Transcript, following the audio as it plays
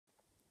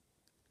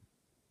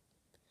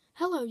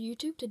Hello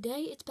YouTube,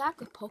 today it's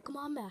back with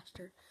Pokemon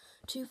Master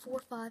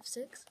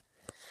 2456.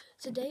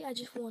 Today I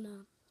just want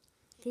to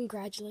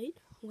congratulate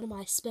one of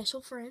my special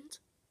friends.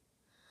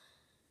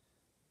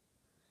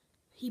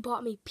 He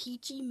bought me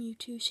Peachy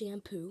Mewtwo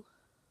shampoo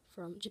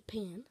from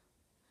Japan.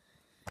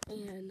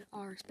 And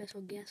our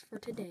special guest for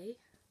today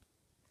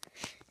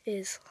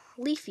is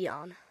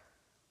Leafeon.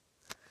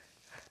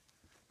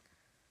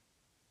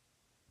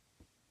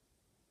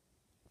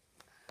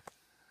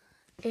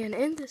 And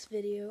in this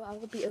video, I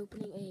will be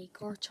opening a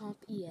Garchomp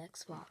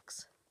EX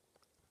box.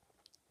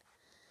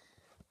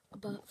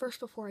 But first,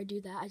 before I do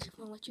that, I just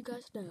want to let you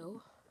guys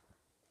know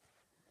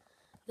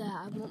that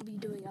I won't be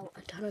doing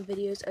a ton of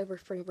videos over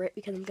spring break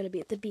because I'm going to be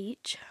at the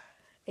beach,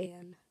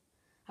 and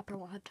I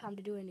probably won't have time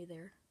to do any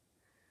there.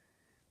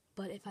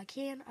 But if I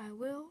can, I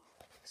will,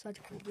 so I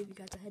just want to give you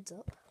guys a heads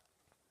up.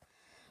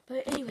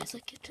 But anyways,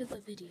 let's get to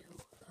the video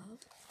of...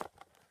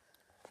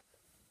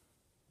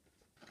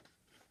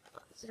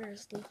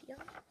 There's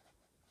Leafeon.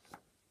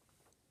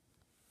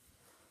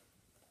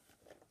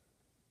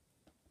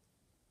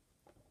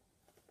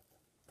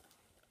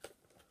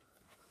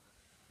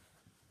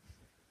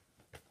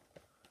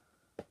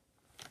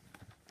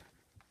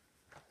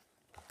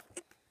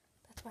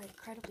 That's my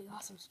incredibly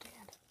awesome stand.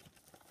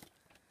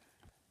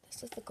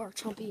 This is the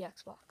Garchomp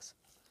EX box.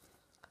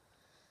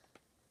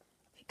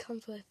 It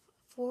comes with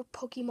 4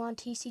 Pokemon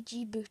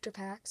TCG booster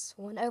packs,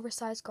 1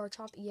 oversized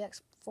Garchomp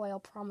EX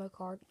foil promo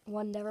card,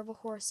 1 never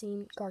before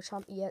seen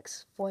Garchomp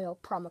EX foil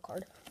promo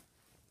card.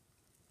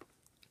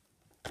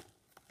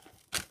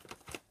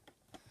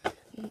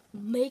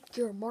 Make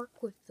your mark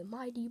with the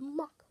mighty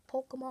Muck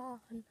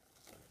Pokemon.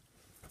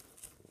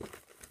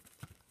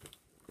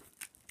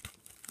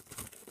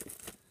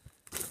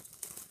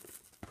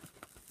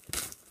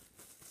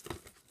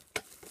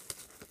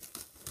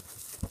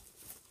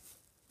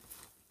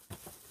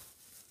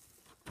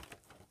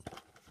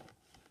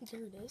 There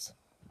it is.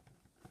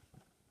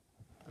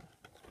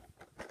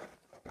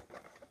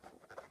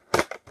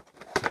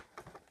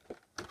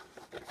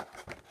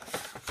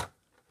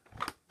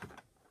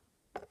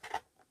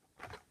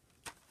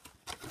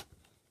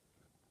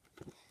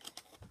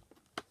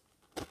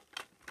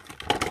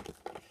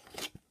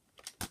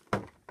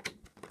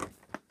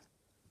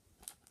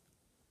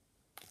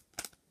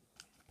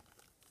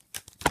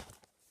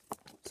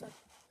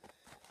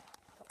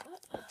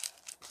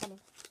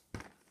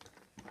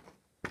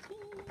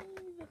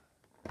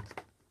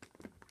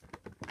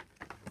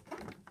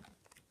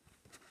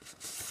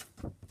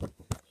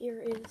 Here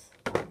is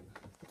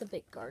the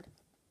big card.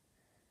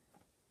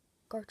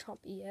 Garchomp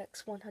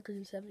EX,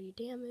 170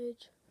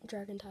 damage,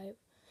 Dragon type,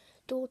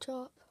 Dual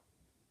Chop,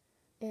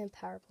 and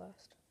Power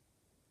Blast.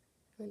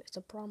 And it's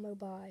a promo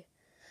by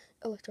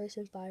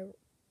illustrations by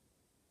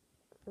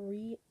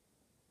Ryo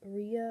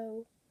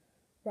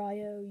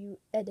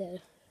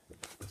Ueda.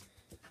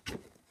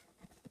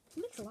 He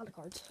makes a lot of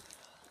cards.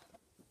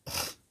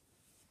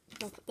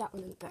 I'll put that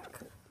one in the back.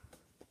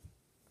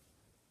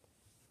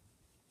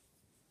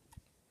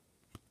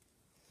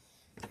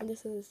 And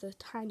this is the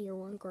tinier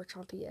one,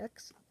 Garchomp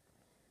EX.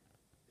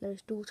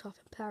 There's Dual Chop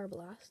and Power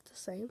Blast, the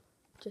same,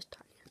 just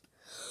tinier.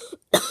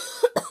 I'll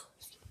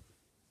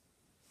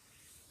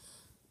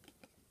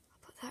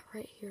put that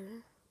right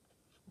here.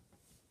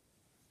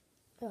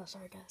 Oh,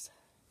 sorry guys.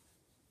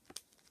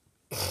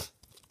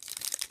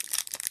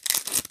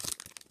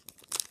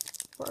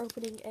 We're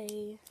opening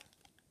a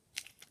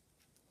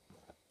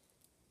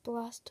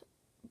Blast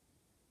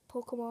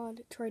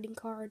Pokemon trading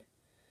card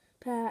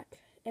pack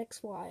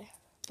XY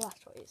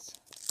Blastoise.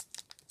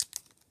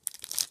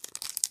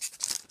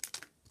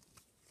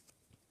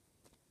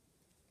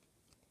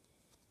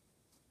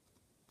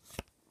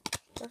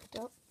 First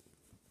up,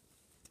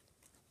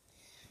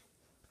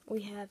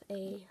 we have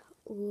a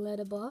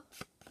Ledaba,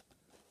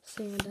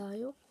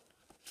 Sandile,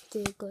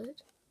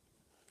 Diglett,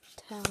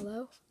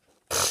 Tallow,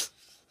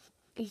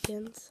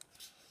 Ekans,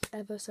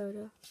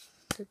 Evosoda,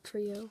 the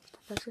Trio,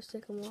 Professor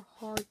Sycamore,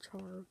 Hard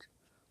Charm,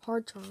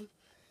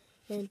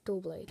 and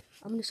Dual Blade.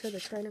 I'm going to show the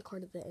trainer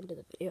card at the end of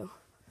the video.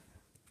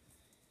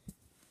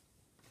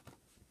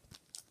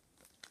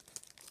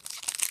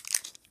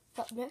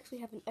 Up next, we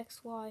have an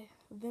XY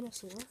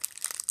Venusaur.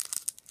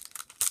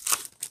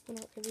 I don't know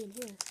what could be in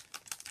here.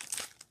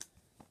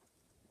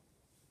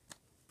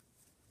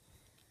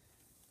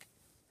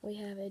 We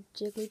have a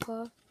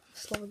Jigglypuff,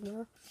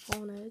 Slugma,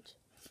 Honedge,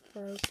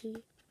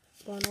 Roki,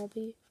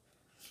 Bunnelby,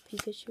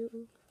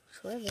 Pikachu,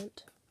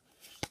 Shrevent,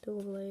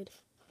 Dual Blade,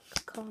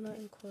 Kakana,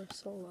 and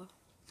Corsola.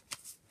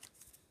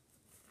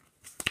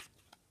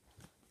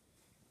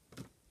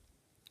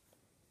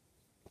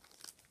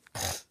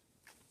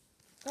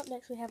 Up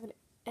next, we have an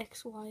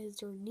XY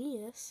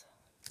Xerneas.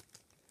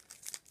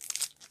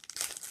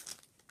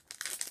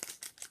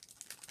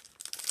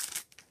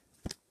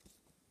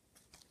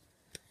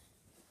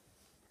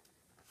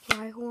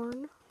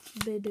 Rhyhorn,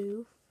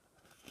 Bidoof,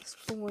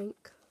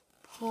 Spoink,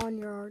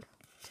 Pawniard,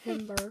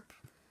 Timber,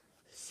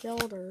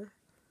 Shelter,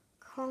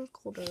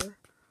 Conkeldurr,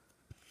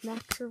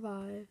 Max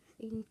Revive,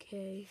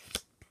 Inkay,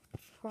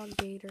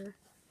 Froggator,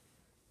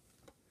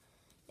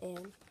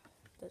 and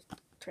the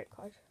trading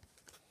card.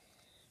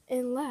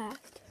 And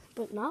last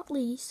but not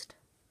least,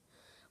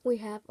 we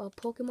have a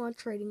Pokemon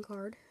trading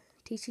card,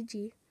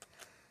 TCG,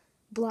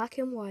 black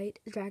and white,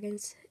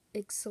 Dragons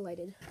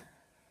Excited,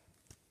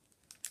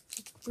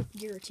 with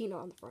Giratina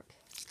on the front.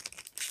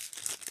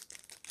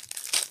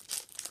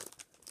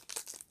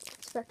 I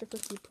expect it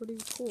to be pretty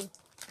cool.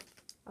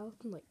 I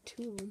opened like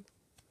 2 of them.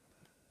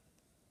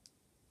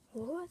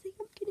 Oh, I think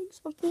I'm getting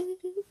something.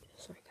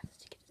 Sorry guys,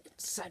 to get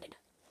excited.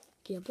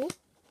 Gibble,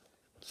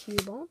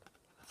 Cubone,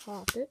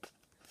 Hoppet,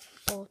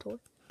 Baltoy,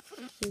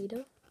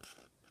 Vita,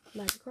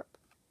 Magikarp.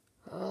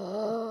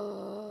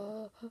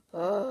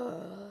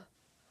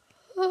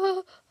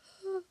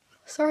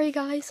 Sorry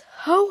guys,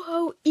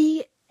 Ho-Ho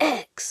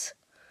EX.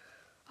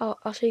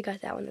 I'll show you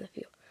guys that one in a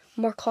few.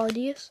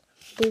 Marcardius,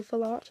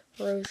 Buffalant,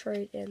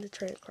 Roserade, and the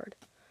trading card.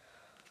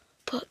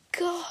 But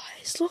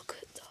guys, look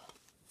at the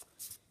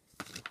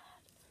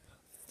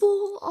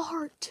full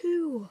art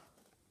too.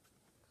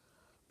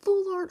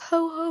 Full art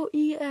Ho-Ho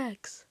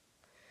EX.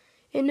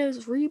 It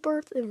knows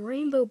Rebirth and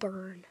Rainbow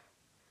Burn.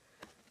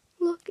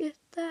 Look at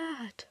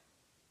that.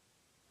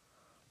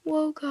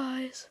 Whoa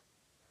guys.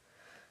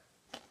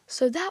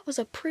 So that was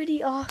a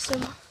pretty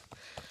awesome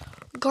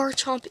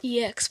Garchomp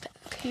EX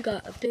pack. You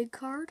got a big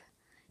card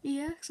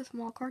EX, a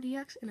small card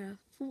EX, and a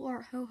full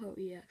art Ho-Ho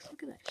EX.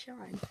 Look at that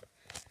shine.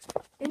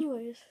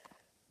 Anyways,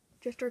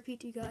 just to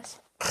repeat to you guys,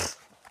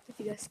 if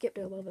you guys skipped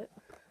it a little bit,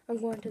 I'm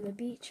going to the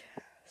beach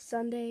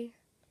Sunday,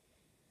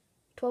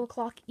 12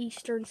 o'clock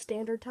Eastern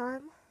Standard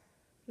Time,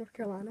 North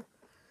Carolina.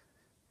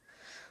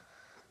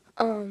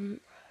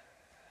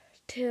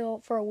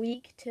 For a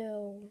week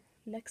till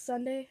next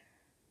Sunday.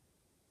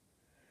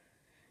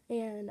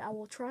 And I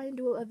will try and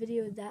do a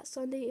video that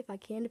Sunday if I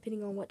can,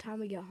 depending on what time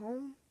we get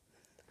home.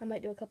 I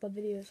might do a couple of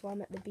videos while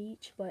I'm at the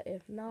beach, but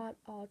if not,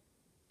 I'll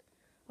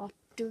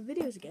do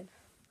videos again.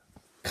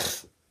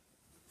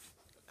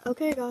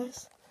 Okay,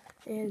 guys,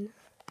 and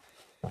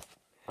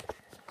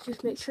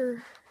just make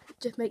sure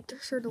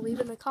to leave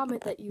in the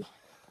comment that you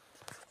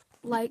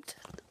liked.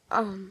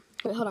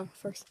 Wait, hold on.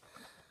 First,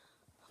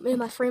 me and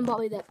my friend bought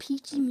me that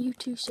Peachy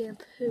Mewtwo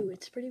shampoo.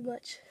 It's pretty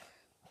much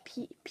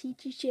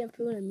peachy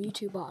shampoo in a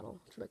Mewtwo bottle.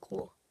 It's really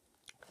cool.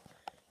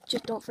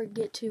 Just don't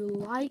forget to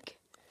like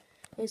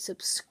and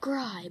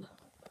subscribe.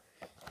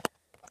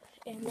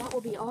 And that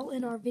will be all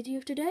in our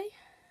video today.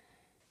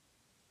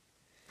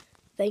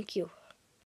 Thank you.